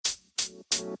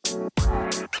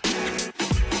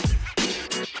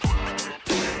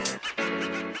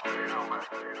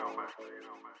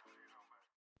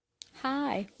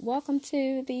Hi, welcome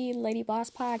to the Lady Boss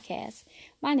Podcast.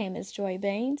 My name is Joy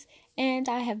Baines, and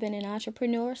I have been an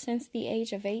entrepreneur since the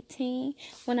age of 18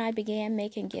 when I began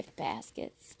making gift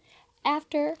baskets.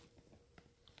 After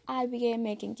I began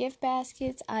making gift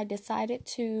baskets, I decided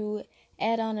to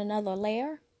add on another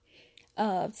layer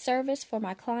of service for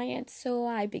my clients, so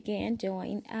I began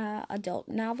doing adult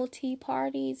novelty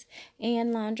parties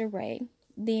and lingerie,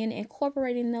 then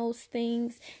incorporating those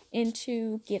things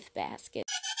into gift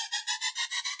baskets.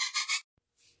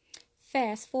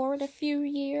 Fast forward a few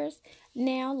years,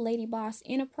 now Lady Boss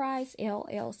Enterprise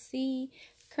LLC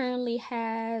currently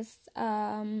has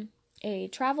a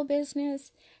travel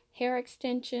business, hair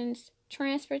extensions,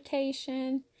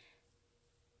 transportation,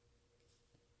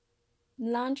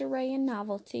 lingerie and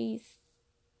novelties,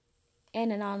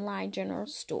 and an online general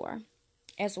store,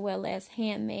 as well as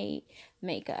handmade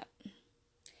makeup.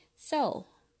 So,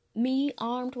 me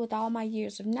armed with all my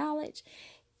years of knowledge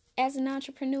as an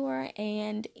entrepreneur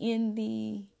and in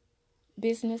the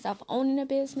business of owning a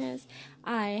business,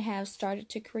 I have started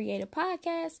to create a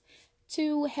podcast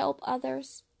to help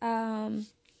others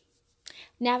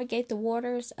navigate the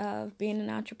waters of being an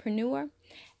entrepreneur,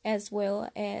 as well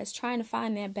as trying to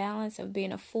find that balance of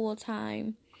being a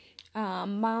full-time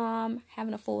mom,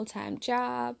 having a full-time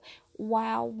job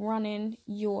while running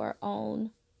your own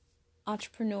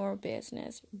entrepreneurial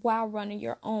business, while running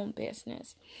your own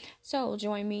business. So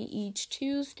join me each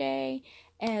Tuesday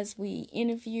as we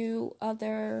interview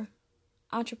other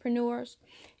entrepreneurs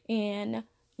and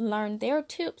learn their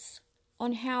tips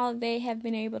on how they have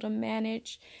been able to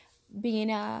manage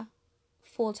being a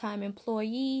full-time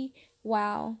employee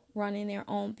while running their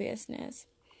own business.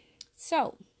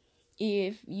 So,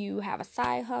 if you have a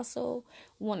side hustle,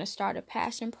 want to start a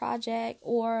passion project,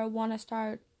 or want to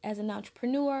start as an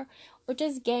entrepreneur, or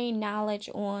just gain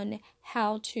knowledge on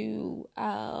how to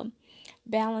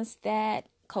balance that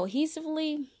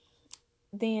cohesively,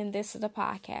 then this is a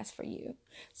podcast for you.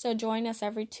 So join us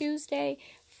every Tuesday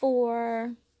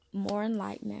for more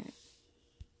enlightenment.